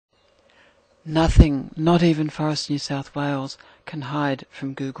Nothing, not even Forest New South Wales, can hide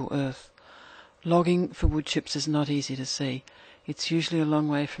from Google Earth. Logging for wood chips is not easy to see. It's usually a long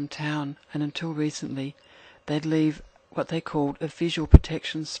way from town, and until recently they'd leave what they called a visual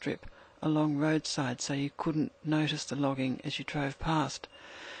protection strip along roadside so you couldn't notice the logging as you drove past.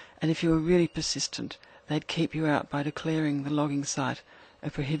 And if you were really persistent, they'd keep you out by declaring the logging site a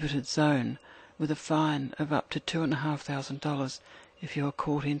prohibited zone with a fine of up to $2,500 if you were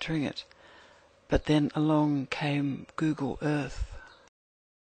caught entering it. But then along came Google Earth.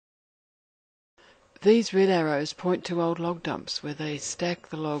 These red arrows point to old log dumps where they stack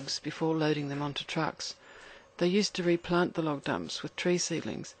the logs before loading them onto trucks. They used to replant the log dumps with tree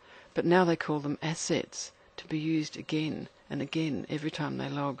seedlings, but now they call them assets to be used again and again every time they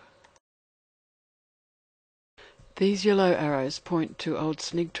log. These yellow arrows point to old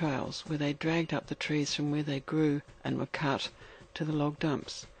snig trails where they dragged up the trees from where they grew and were cut to the log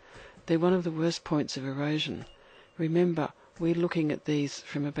dumps. They're one of the worst points of erosion. Remember, we're looking at these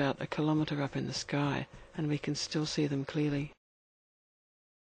from about 1 kilometre up in the sky, and we can still see them clearly.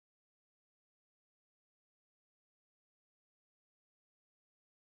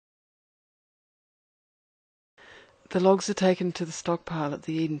 The logs are taken to the stockpile at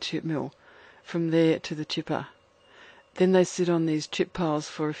the Eden chip mill, from there to the chipper. Then they sit on these chip piles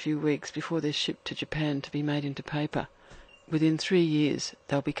for a few weeks before they're shipped to Japan to be made into paper. Within 3 years,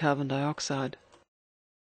 they'll be carbon dioxide.